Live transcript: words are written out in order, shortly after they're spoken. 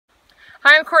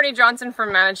Hi, I'm Courtney Johnson from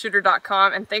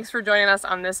ManagedShooter.com, and thanks for joining us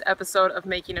on this episode of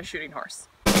Making a Shooting Horse.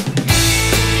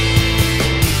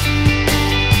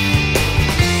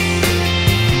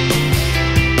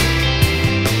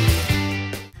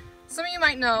 Some of you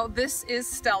might know this is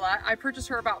Stella. I purchased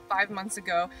her about 5 months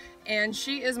ago, and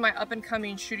she is my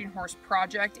up-and-coming shooting horse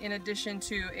project in addition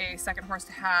to a second horse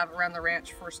to have around the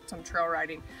ranch for some trail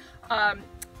riding.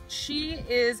 She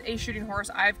is a shooting horse.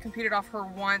 I've competed off her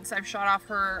once. I've shot off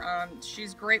her.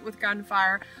 She's great with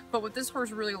gunfire, but what this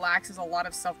horse really lacks is a lot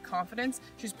of self-confidence.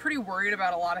 She's pretty worried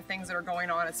about a lot of things that are going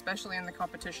on, especially in the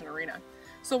competition arena.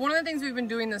 So one of the things we've been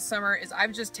doing this summer is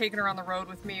I've just taken her on the road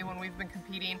with me when we've been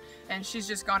competing, and she's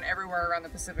just gone everywhere around the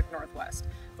Pacific Northwest,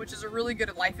 which is a really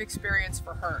good life experience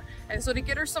for her. And so to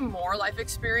get her some more life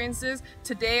experiences,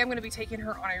 today I'm going to be taking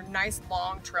her on a nice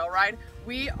long trail ride.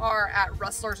 We are at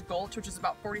Rustler's Gulch, which is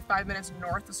about 45 minutes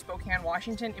north of Spokane,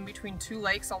 Washington, in between two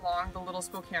lakes along the Little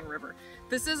Spokane River.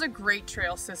 This is a great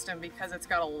trail system because it's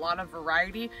got a lot of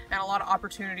variety and a lot of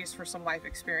opportunities for some life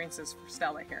experiences for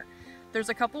Stella here. There's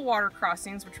a couple water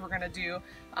crossings, which we're going to do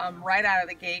right out of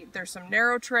the gate. There's some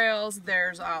narrow trails,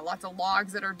 there's lots of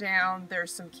logs that are down,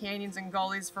 there's some canyons and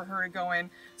gullies for her to go in.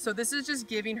 So this is just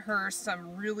giving her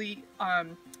some really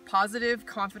positive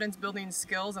confidence building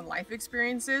skills and life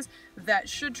experiences that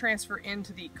should transfer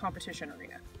into the competition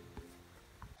arena.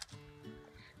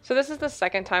 So this is the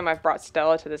second time I've brought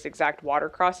Stella to this exact water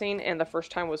crossing, and the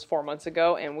first time was 4 months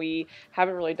ago, and we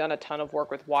haven't really done a ton of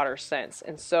work with water since.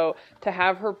 And so to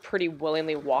have her pretty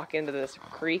willingly walk into this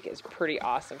creek is pretty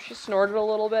awesome. She snorted a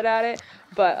little bit at it,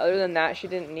 but other than that, she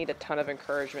didn't need a ton of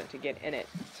encouragement to get in it.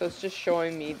 So it's just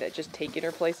showing me that just taking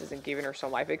her places and giving her some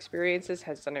life experiences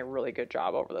has done a really good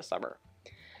job over the summer.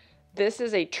 This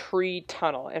is a tree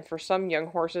tunnel, and for some young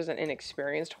horses and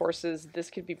inexperienced horses, this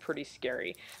could be pretty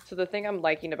scary. So the thing I'm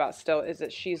liking about Stella is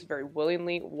that she's very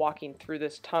willingly walking through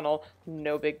this tunnel.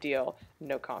 No big deal,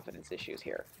 no confidence issues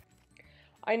here.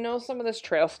 I know some of this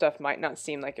trail stuff might not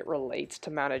seem like it relates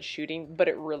to mounted shooting, but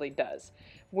it really does.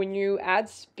 When you add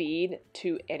speed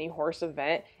to any horse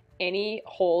event, any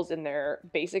holes in their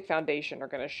basic foundation are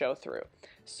going to show through.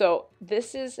 So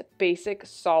this is basic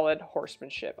solid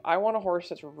horsemanship. I want a horse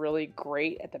that's really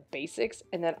great at the basics,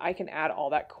 and then I can add all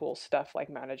that cool stuff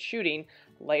like mounted shooting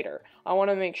later. I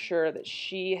want to make sure that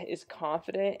she is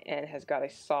confident and has got a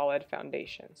solid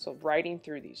foundation. So riding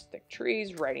through these thick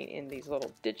trees, riding in these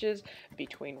little ditches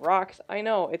between rocks, I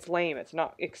know it's lame, it's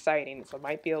not exciting, so it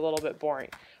might be a little bit boring,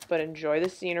 but enjoy the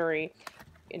scenery.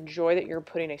 Enjoy that you're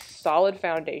putting a solid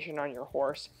foundation on your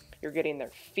horse. You're getting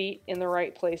their feet in the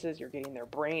right places. You're getting their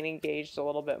brain engaged a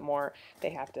little bit more.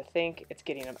 They have to think. It's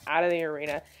getting them out of the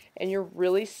arena. And you're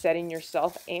really setting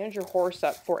yourself and your horse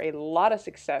up for a lot of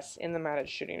success in the mounted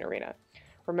shooting arena.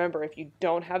 Remember, if you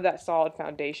don't have that solid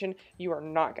foundation, you are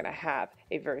not going to have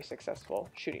a very successful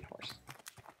shooting horse.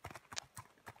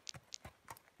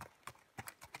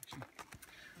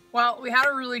 Well, we had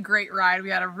a really great ride. We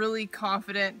had a really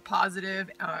confident, positive,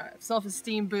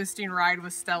 self-esteem boosting ride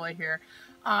with Stella here.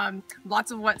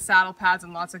 Lots of wet saddle pads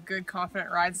and lots of good,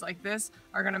 confident rides like this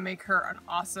are going to make her an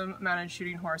awesome mounted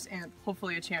shooting horse and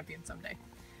hopefully a champion someday.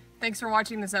 Thanks for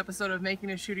watching this episode of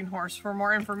Making a Shooting Horse. For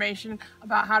more information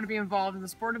about how to be involved in the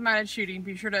sport of mounted shooting,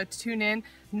 be sure to tune in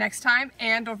next time,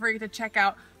 and don't forget to check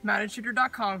out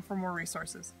ManagedShooter.com for more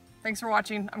resources. Thanks for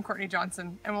watching. I'm Courtney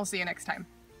Johnson, and we'll see you next time.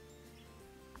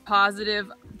 Positive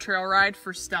trail ride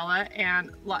for Stella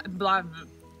and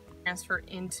transfer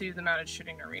into the mounted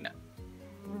shooting arena.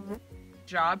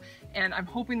 Job, and I'm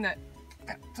hoping that